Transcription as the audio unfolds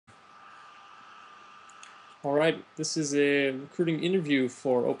All right, this is a recruiting interview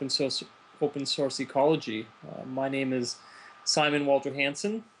for open source ecology. My name is Simon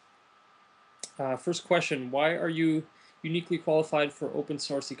Walter-Hansen. First question, why are you uniquely qualified for open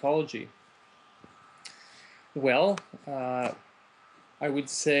source ecology? Well, I would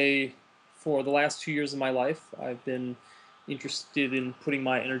say for the last 2 years of my life, I've been interested in putting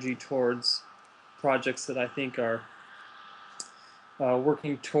my energy towards projects that I think are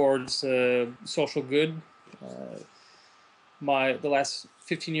working towards social good. Uh, the last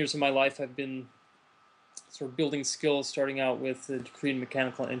 15 years of my life, I've been sort of building skills, starting out with a degree in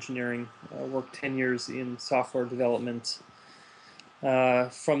mechanical engineering. Worked 10 years in software development.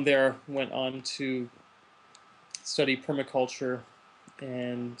 From there, went on to study permaculture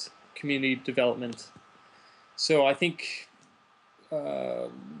and community development. So I think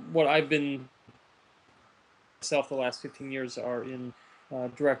what I've been myself the last 15 years are in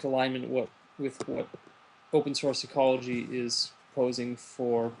direct alignment with what open source ecology is proposing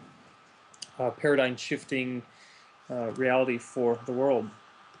for paradigm shifting reality for the world.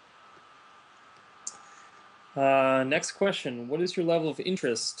 Next question, what is your level of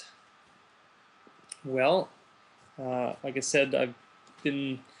interest? Well, like I said, I've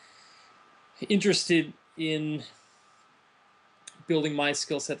been interested in building my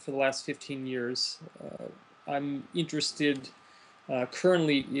skill set for the last 15 years. I'm interested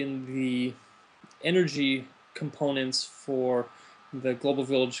currently in the energy components for the Global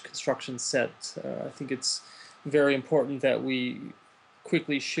Village construction set. I think it's very important that we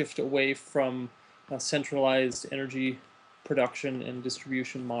quickly shift away from a centralized energy production and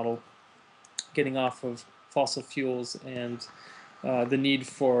distribution model, getting off of fossil fuels and the need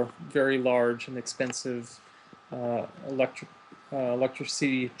for very large and expensive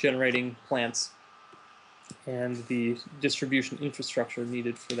electricity generating plants and the distribution infrastructure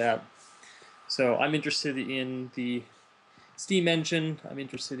needed for that. So I'm interested in the steam engine, I'm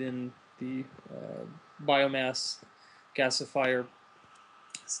interested in the biomass gasifier,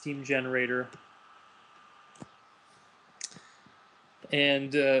 steam generator,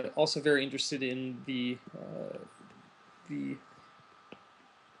 and also very interested in the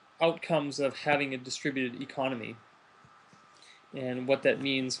outcomes of having a distributed economy and what that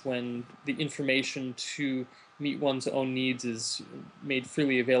means when the information to meet one's own needs is made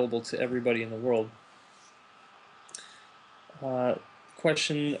freely available to everybody in the world.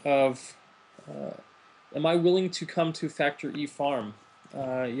 Question of, am I willing to come to Factor E Farm?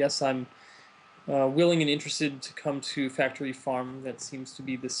 Yes, I'm willing and interested to come to Factory Farm. That seems to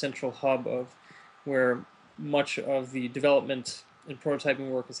be the central hub of where much of the development and prototyping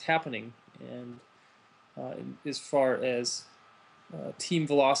work is happening. And as far as team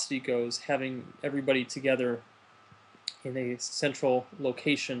velocity goes, having everybody together in a central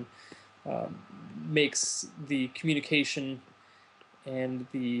location makes the communication and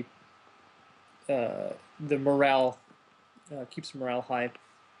the morale, keeps morale high,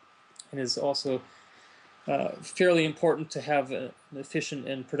 and is also fairly important to have an efficient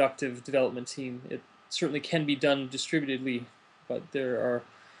and productive development team. It certainly can be done distributedly, but there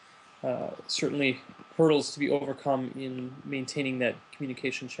are certainly hurdles to be overcome in maintaining that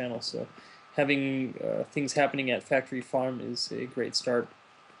communication channel. So having things happening at Factory Farm is a great start.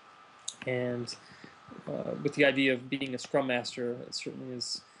 And with the idea of being a Scrum Master, it certainly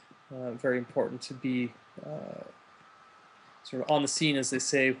is very important to be sort of on the scene, as they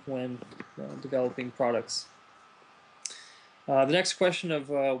say, when developing products. The next question of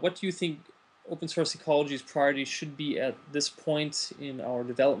what do you think open source ecology's priorities should be at this point in our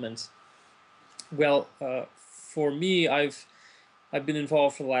development? Well, for me, I've been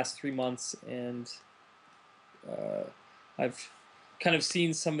involved for the last 3 months, and I've kind of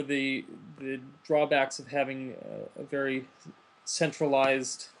seen some of the drawbacks of having a very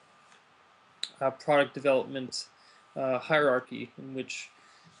centralized product development hierarchy in which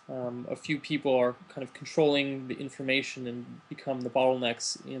a few people are kind of controlling the information and become the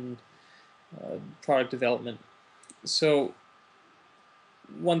bottlenecks in product development. So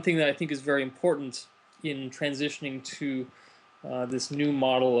one thing that I think is very important in transitioning to this new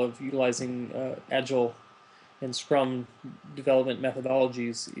model of utilizing Agile and Scrum development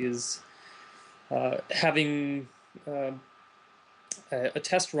methodologies is having a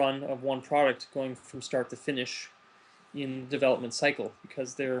test run of one product going from start to finish in the development cycle,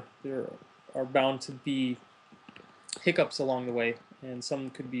 because there are bound to be hiccups along the way, and some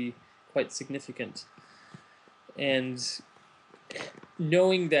could be quite significant. And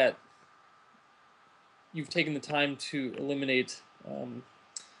knowing that you've taken the time to eliminate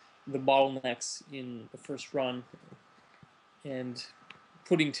the bottlenecks in the first run and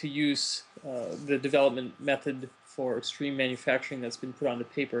putting to use the development method for extreme manufacturing that's been put onto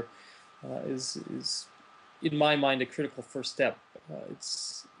paper is in my mind a critical first step.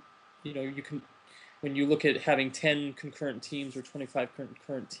 It's, you know, you can, when you look at having 10 concurrent teams or 25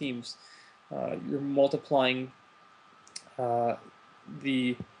 concurrent teams, you're multiplying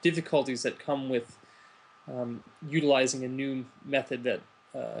the difficulties that come with utilizing a new method that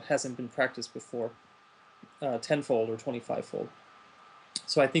hasn't been practiced before, tenfold or 25-fold.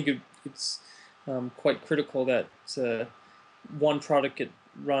 So I think it's quite critical that one product get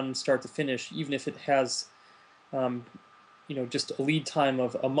run start to finish, even if it has you know, just a lead time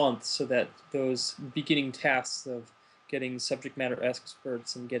of a month, so that those beginning tasks of getting subject matter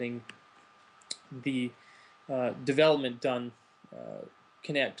experts and getting the development done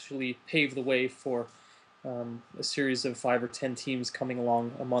can actually pave the way for a series of 5 or 10 teams coming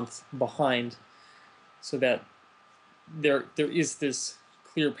along a month behind, so that there is this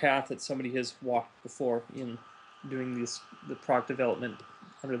clear path that somebody has walked before in doing the product development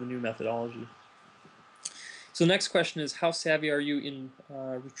under the new methodology. So the next question is, how savvy are you in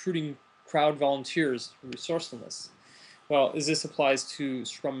recruiting crowd volunteers and resourcefulness? Well, as this applies to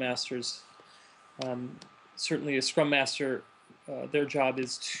Scrum Masters, certainly a Scrum Master, their job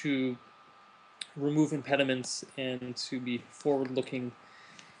is to remove impediments and to be forward-looking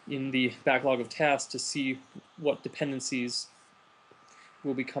in the backlog of tasks to see what dependencies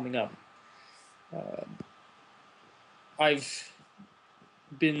will be coming up. I've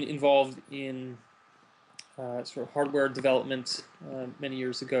been involved in sort of hardware development many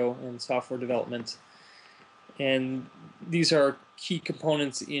years ago and software development, and these are key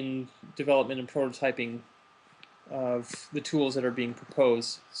components in development and prototyping of the tools that are being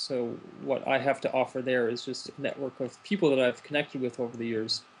proposed. So what I have to offer there is just a network of people that I've connected with over the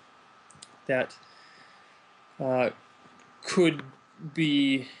years that could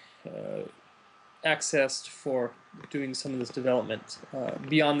be accessed for doing some of this development.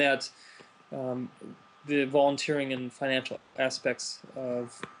 Beyond that, the volunteering and financial aspects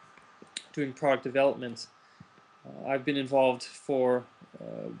of doing product development, I've been involved for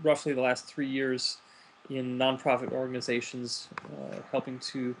roughly the last 3 years in nonprofit organizations, helping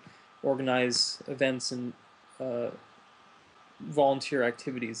to organize events and volunteer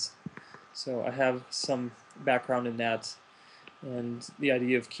activities. So I have some background in that, and the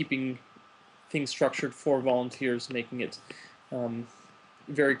idea of keeping things structured for volunteers, making it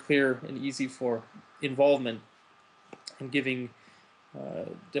very clear and easy for involvement, and giving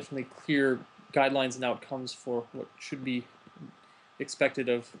definitely clear guidelines and outcomes for what should be expected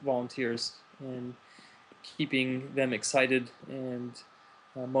of volunteers, and keeping them excited and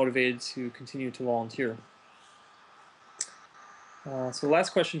motivated to continue to volunteer. So the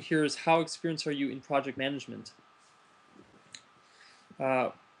last question here is, how experienced are you in project management?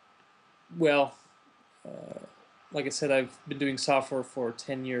 Well, like I said, I've been doing software for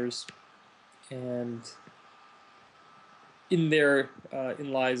 10 years, and in there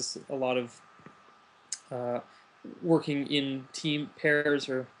in lies a lot of working in team pairs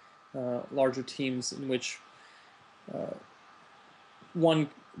or larger teams in which one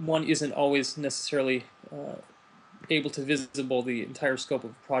isn't always necessarily able to visible the entire scope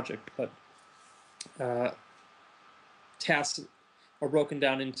of a project, but tasks are broken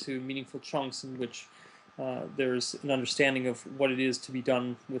down into meaningful chunks in which there's an understanding of what it is to be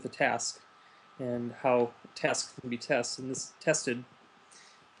done with a task and how tasks can be tested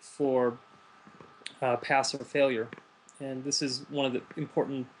for pass or failure. And this is one of the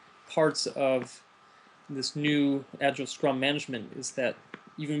important parts of this new Agile Scrum management, is that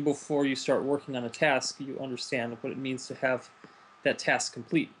even before you start working on a task, you understand what it means to have that task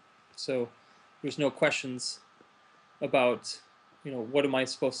complete. So there's no questions about, you know, what am I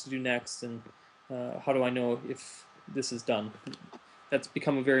supposed to do next, and how do I know if this is done? That's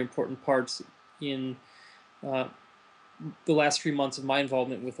become a very important part in the last 3 months of my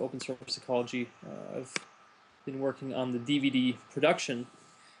involvement with open source ecology. I've been working on the DVD production,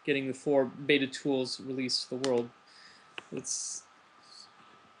 getting the 4 beta tools released to the world.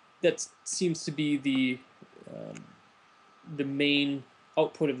 That seems to be the main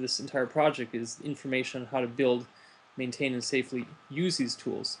output of this entire project, is information on how to build, maintain, and safely use these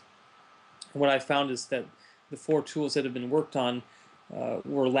tools. And what I found is that the 4 tools that have been worked on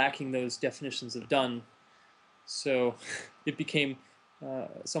were lacking those definitions of done. So it became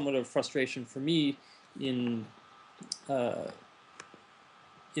somewhat of a frustration for me in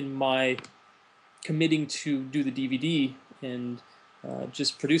my committing to do the DVD and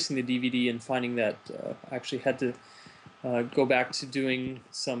just producing the DVD, and finding that I actually had to go back to doing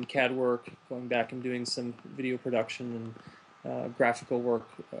some CAD work, going back and doing some video production, graphical work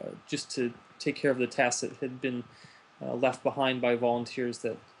just to take care of the tasks that had been left behind by volunteers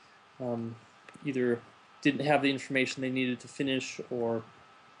that either didn't have the information they needed to finish or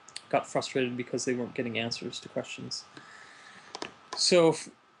got frustrated because they weren't getting answers to questions. So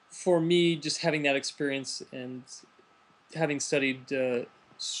for me, just having that experience and having studied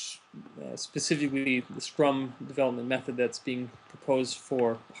specifically the Scrum development method that's being proposed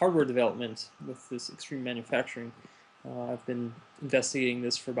for hardware development with this extreme manufacturing, I've been investigating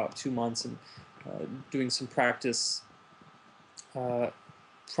this for about 2 months and doing some practice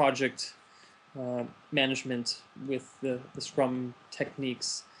project management with the Scrum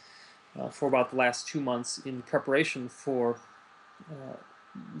techniques for about the last 2 months in preparation for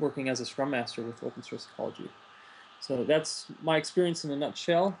working as a Scrum Master with open source ecology. So that's my experience in a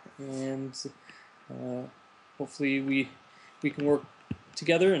nutshell, and hopefully we can work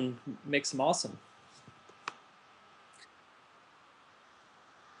together and make some awesome.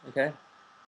 Okay.